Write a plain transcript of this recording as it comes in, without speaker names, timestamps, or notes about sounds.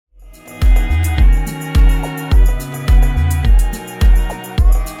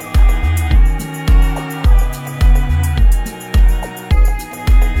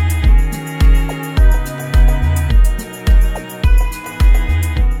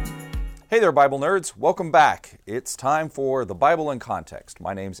Hey there, Bible nerds. Welcome back. It's time for the Bible in Context.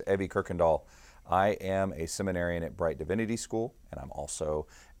 My name's Evve Kuykendall. I am a seminarian at Bright Divinity School, and I'm also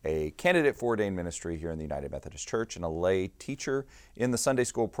a candidate for ordained ministry here in the United Methodist Church and a lay teacher in the Sunday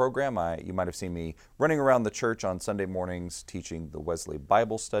school program. You might have seen me running around the church on Sunday mornings teaching the Wesley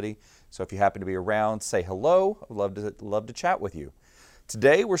Bible study. So if you happen to be around, say hello. I'd love to chat with you.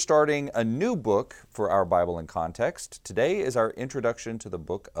 Today we're starting a new book for our Bible in Context. Today is our introduction to the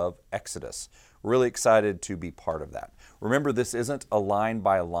book of Exodus. We're really excited to be part of that. Remember, this isn't a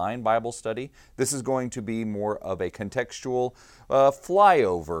line-by-line Bible study. This is going to be more of a contextual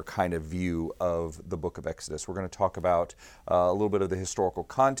flyover kind of view of the book of Exodus. We're going to talk about a little bit of the historical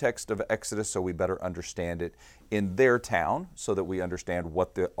context of Exodus so we better understand it in their town, so that we understand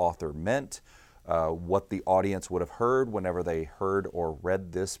what the author meant, what the audience would have heard whenever they heard or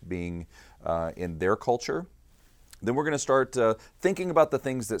read this being in their culture. Then we're going to start thinking about the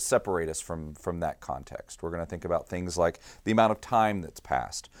things that separate us from that context. We're going to think about things like the amount of time that's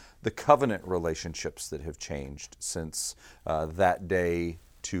passed, the covenant relationships that have changed since that day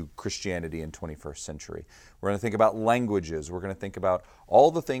to Christianity in 21st century. We're going to think about languages. We're going to think about all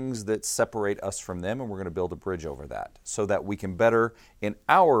the things that separate us from them, and we're going to build a bridge over that so that we can better, in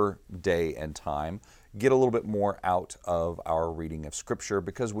our day and time, get a little bit more out of our reading of Scripture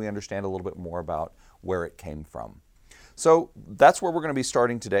because we understand a little bit more about where it came from. So that's where we're going to be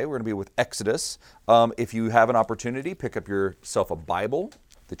starting today. We're going to be with Exodus. If you have an opportunity, pick up yourself a Bible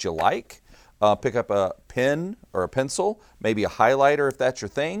that you like. Pick up a pen or a pencil, maybe a highlighter if that's your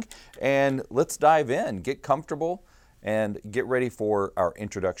thing, and let's dive in. Get comfortable and get ready for our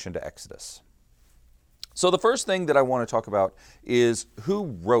introduction to Exodus. So the first thing that I want to talk about is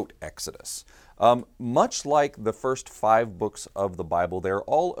who wrote Exodus. Much like the first 5 books of the Bible, they're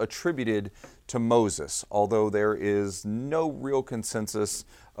all attributed to Moses, although there is no real consensus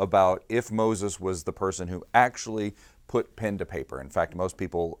about if Moses was the person who actually put pen to paper. In fact, most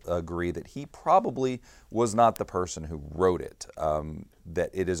people agree that he probably was not the person who wrote it, that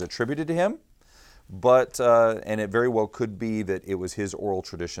it is attributed to him, but and it very well could be that it was his oral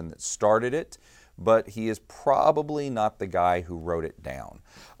tradition that started it, but he is probably not the guy who wrote it down.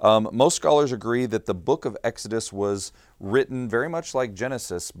 Most scholars agree that the book of Exodus was written very much like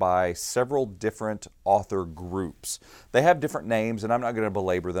Genesis by several different author groups. They have different names, and I'm not going to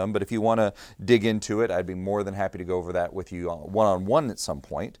belabor them, but if you want to dig into it, I'd be more than happy to go over that with you one-on-one at some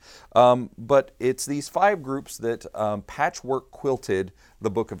point. But it's these 5 groups that patchwork quilted the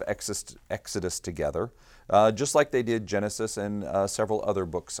book of Exodus together. Just like they did Genesis and several other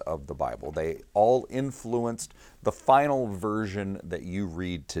books of the Bible. They all influenced the final version that you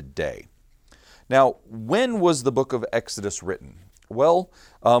read today. Now, when was the book of Exodus written? Well,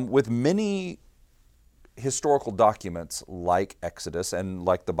 with many historical documents like Exodus and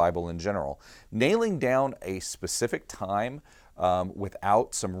like the Bible in general, nailing down a specific time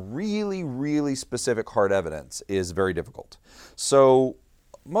without some really, really specific hard evidence is very difficult. So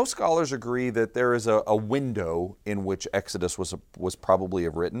most scholars agree that there is a window in which Exodus was probably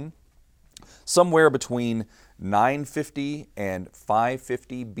written, somewhere between 950 and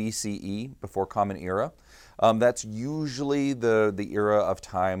 550 BCE, before Common Era. That's usually the era of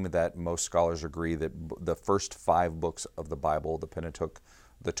time that most scholars agree that the first 5 books of the Bible, the Pentateuch,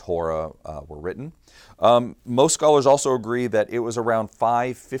 the Torah, were written. Most scholars also agree that it was around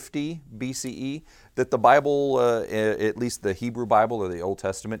 550 BCE that the Bible, at least the Hebrew Bible or the Old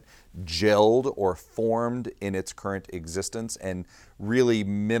Testament, gelled or formed in its current existence, and really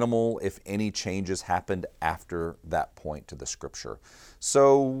minimal, if any, changes happened after that point to the Scripture.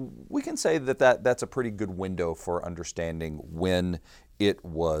 So we can say that's a pretty good window for understanding when it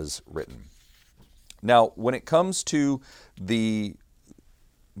was written. Now, when it comes to the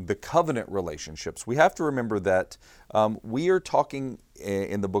covenant relationships, we have to remember that we are talking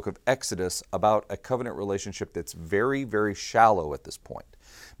in the book of Exodus about a covenant relationship that's very, very shallow at this point,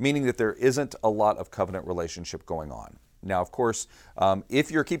 meaning that there isn't a lot of covenant relationship going on. Now, of course,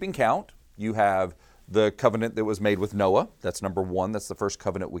 if you're keeping count, you have the covenant that was made with Noah. That's number 1. That's the first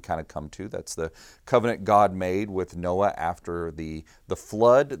covenant we kind of come to. That's the covenant God made with Noah after the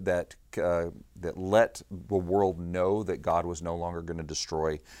flood that let the world know that God was no longer going to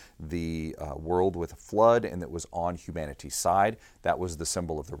destroy the world with a flood, and that was on humanity's side. That was the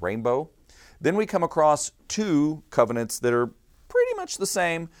symbol of the rainbow. Then we come across 2 covenants that are pretty much the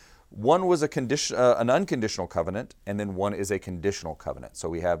same. One was an unconditional covenant, and then one is a conditional covenant. So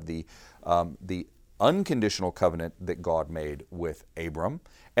we have the unconditional covenant that God made with Abram,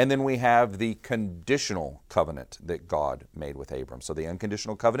 and then we have the conditional covenant that God made with Abram. So the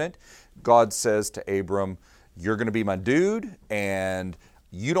unconditional covenant, God says to Abram, you're going to be my dude, and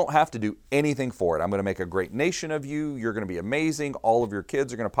You don't have to do anything for it. I'm going to make a great nation of you. You're going to be amazing. All of your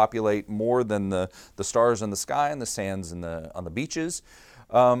kids are going to populate more than the stars in the sky and the sands on the beaches.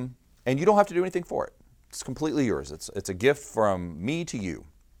 And you don't have to do anything for it. It's completely yours. It's a gift from me to you.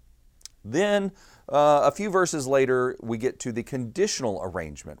 Then a few verses later, we get to the conditional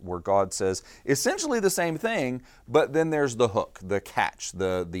arrangement where God says essentially the same thing, but then there's the hook, the catch,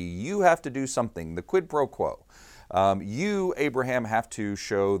 the you have to do something, the quid pro quo. You, Abraham, have to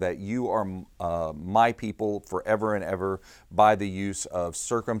show that you are my people forever and ever by the use of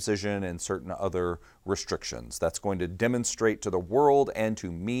circumcision and certain other restrictions. That's going to demonstrate to the world and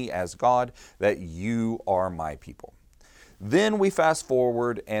to me as God that you are my people. Then we fast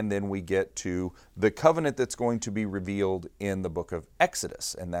forward and then we get to the covenant that's going to be revealed in the book of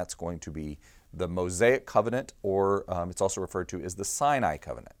Exodus, and that's going to be the Mosaic covenant, or it's also referred to as the Sinai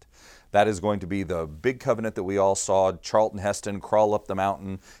covenant. That is going to be the big covenant that we all saw Charlton Heston crawl up the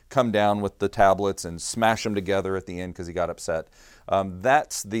mountain, come down with the tablets and smash them together at the end because he got upset.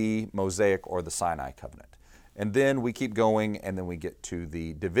 That's the Mosaic or the Sinai covenant. And then we keep going, and then we get to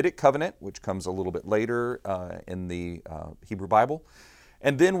the Davidic covenant, which comes a little bit later in the Hebrew Bible.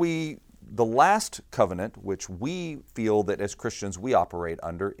 And then the last covenant, which we feel that as Christians we operate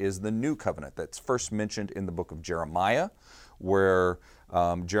under, is the new covenant that's first mentioned in the book of Jeremiah, where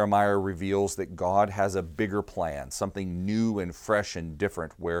Jeremiah reveals that God has a bigger plan, something new and fresh and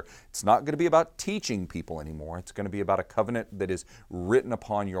different, where it's not going to be about teaching people anymore. It's going to be about a covenant that is written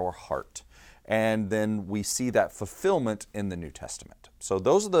upon your heart. And then we see that fulfillment in the New Testament. So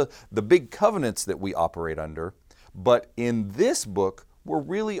those are the big covenants that we operate under. But in this book, we're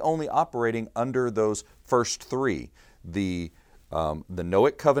really only operating under those first three, the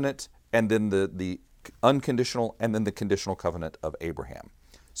Noahic covenant, and then the unconditional, and then the conditional covenant of Abraham.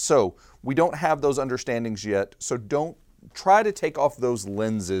 So we don't have those understandings yet, so don't try to take off those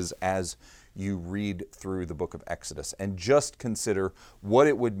lenses as you read through the book of Exodus, and just consider what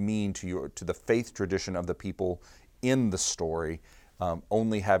it would mean to the faith tradition of the people in the story,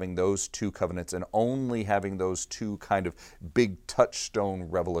 only having those two covenants and only having those two kind of big touchstone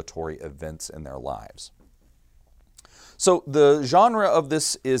revelatory events in their lives. So the genre of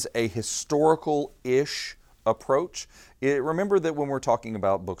this is a historical-ish approach. Remember that when we're talking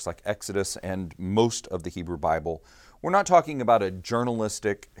about books like Exodus and most of the Hebrew Bible, we're not talking about a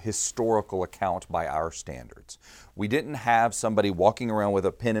journalistic, historical account by our standards. We didn't have somebody walking around with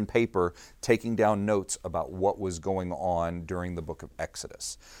a pen and paper taking down notes about what was going on during the book of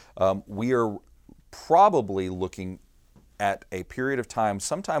Exodus. We are probably looking at a period of time,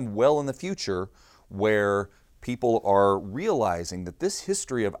 sometime well in the future, where people are realizing that this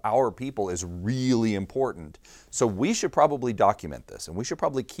history of our people is really important. So we should probably document this, and we should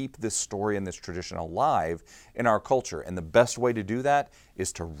probably keep this story and this tradition alive in our culture. And the best way to do that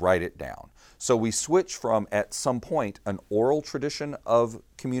is to write it down. So we switch from, at some point, an oral tradition of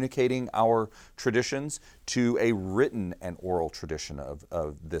communicating our traditions to a written and oral tradition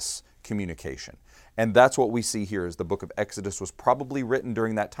of this communication. And that's what we see here, is the book of Exodus was probably written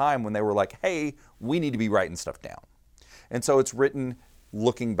during that time when they were like, hey, we need to be writing stuff down. And so it's written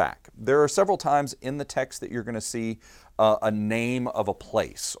looking back. There are several times in the text that you're going to see a name of a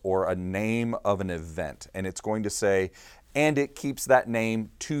place or a name of an event, and it's going to say, and it keeps that name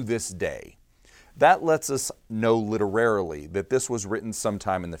to this day. That lets us know literarily that this was written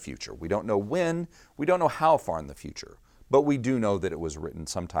sometime in the future. We don't know when, we don't know how far in the future, but we do know that it was written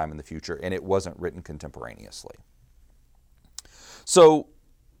sometime in the future, and it wasn't written contemporaneously. So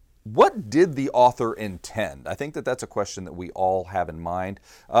what did the author intend? I think that that's a question that we all have in mind.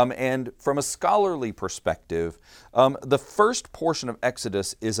 And from a scholarly perspective, the first portion of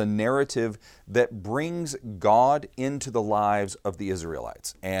Exodus is a narrative that brings God into the lives of the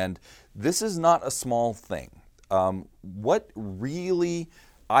Israelites. And this is not a small thing. What really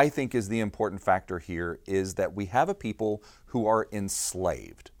I think is the important factor here is that we have a people who are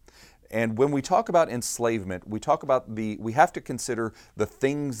enslaved. And when we talk about enslavement, we talk about we have to consider the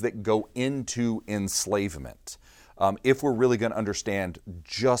things that go into enslavement if we're really going to understand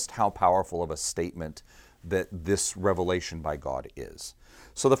just how powerful of a statement that this revelation by God is.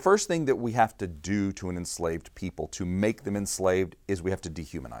 So the first thing that we have to do to an enslaved people to make them enslaved is we have to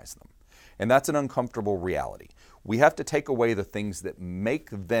dehumanize them. And that's an uncomfortable reality. We have to take away the things that make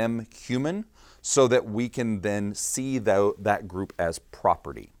them human so that we can then see that group as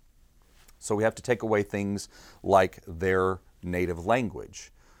property. So we have to take away things like their native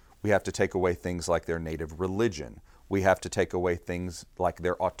language. We have to take away things like their native religion. We have to take away things like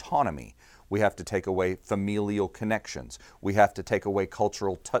their autonomy. We have to take away familial connections. We have to take away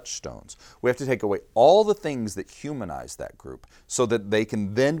cultural touchstones. We have to take away all the things that humanize that group so that they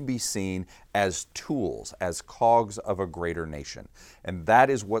can then be seen as tools, as cogs of a greater nation. And that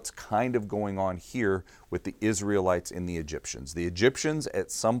is what's kind of going on here with the Israelites and the Egyptians. The Egyptians,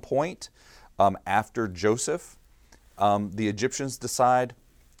 at some point after Joseph, the Egyptians decide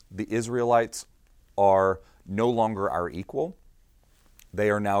the Israelites are no longer our equal. They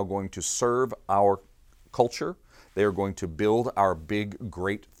are now going to serve our culture. They are going to build our big,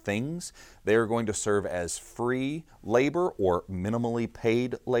 great things. They are going to serve as free labor or minimally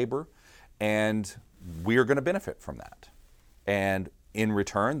paid labor, and we are going to benefit from that. And in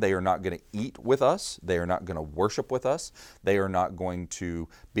return, they are not going to eat with us. They are not going to worship with us. They are not going to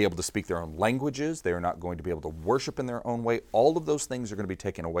be able to speak their own languages. They are not going to be able to worship in their own way. All of those things are going to be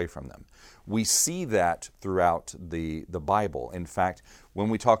taken away from them. We see that throughout the Bible. In fact, when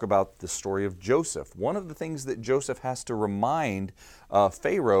we talk about the story of Joseph, one of the things that Joseph has to remind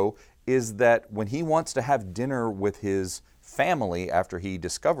Pharaoh is that when he wants to have dinner with his family after he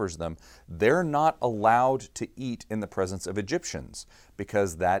discovers them, they're not allowed to eat in the presence of Egyptians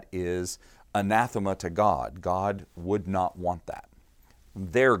because that is anathema to God. God would not want that.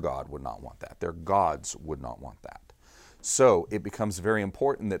 Their God would not want that. Their gods would not want that. So it becomes very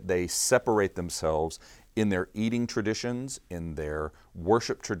important that they separate themselves in their eating traditions, in their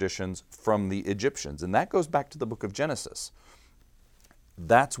worship traditions from the Egyptians. And that goes back to the book of Genesis.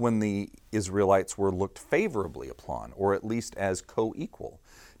 That's when the Israelites were looked favorably upon, or at least as co-equal.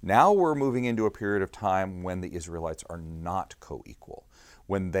 Now we're moving into a period of time when the Israelites are not co-equal,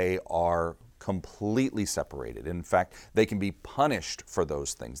 when they are completely separated. In fact, they can be punished for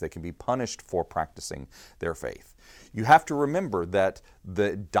those things. They can be punished for practicing their faith. You have to remember that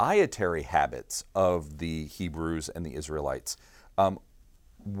the dietary habits of the Hebrews and the Israelites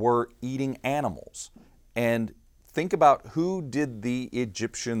were eating animals. And think about who did the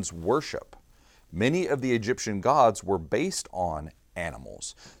Egyptians worship. Many of the Egyptian gods were based on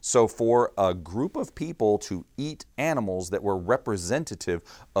animals. So for a group of people to eat animals that were representative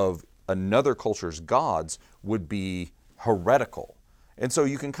of another culture's gods would be heretical. And so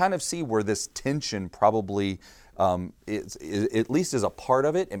you can kind of see where this tension probably at least is a part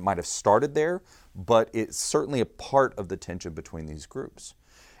of it. It might have started there, but it's certainly a part of the tension between these groups.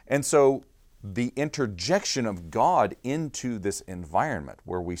 And so the interjection of God into this environment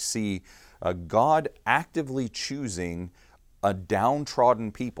where we see God actively choosing a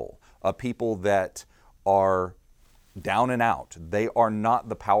downtrodden people, a people that are down and out. They are not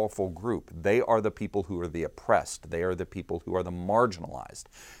the powerful group. They are the people who are the oppressed. They are the people who are the marginalized.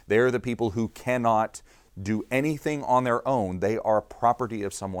 They are the people who cannot do anything on their own. They are property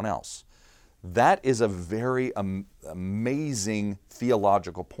of someone else. That is a very amazing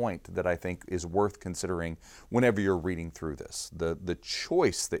theological point that I think is worth considering whenever you're reading through this. The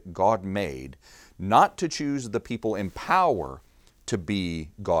choice that God made not to choose the people in power to be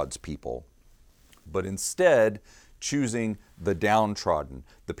God's people, but instead choosing the downtrodden,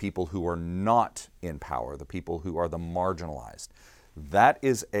 the people who are not in power, the people who are the marginalized. That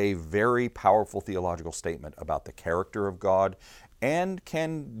is a very powerful theological statement about the character of God and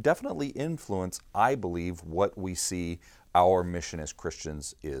can definitely influence, I believe, what we see our mission as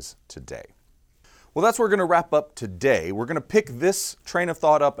Christians is today. Well, that's where we're going to wrap up today. We're going to pick this train of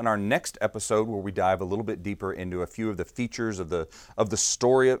thought up in our next episode where we dive a little bit deeper into a few of the features of the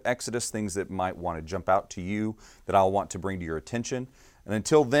story of Exodus, things that might want to jump out to you that I'll want to bring to your attention. And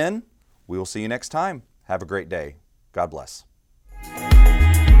until then, we will see you next time. Have a great day. God bless.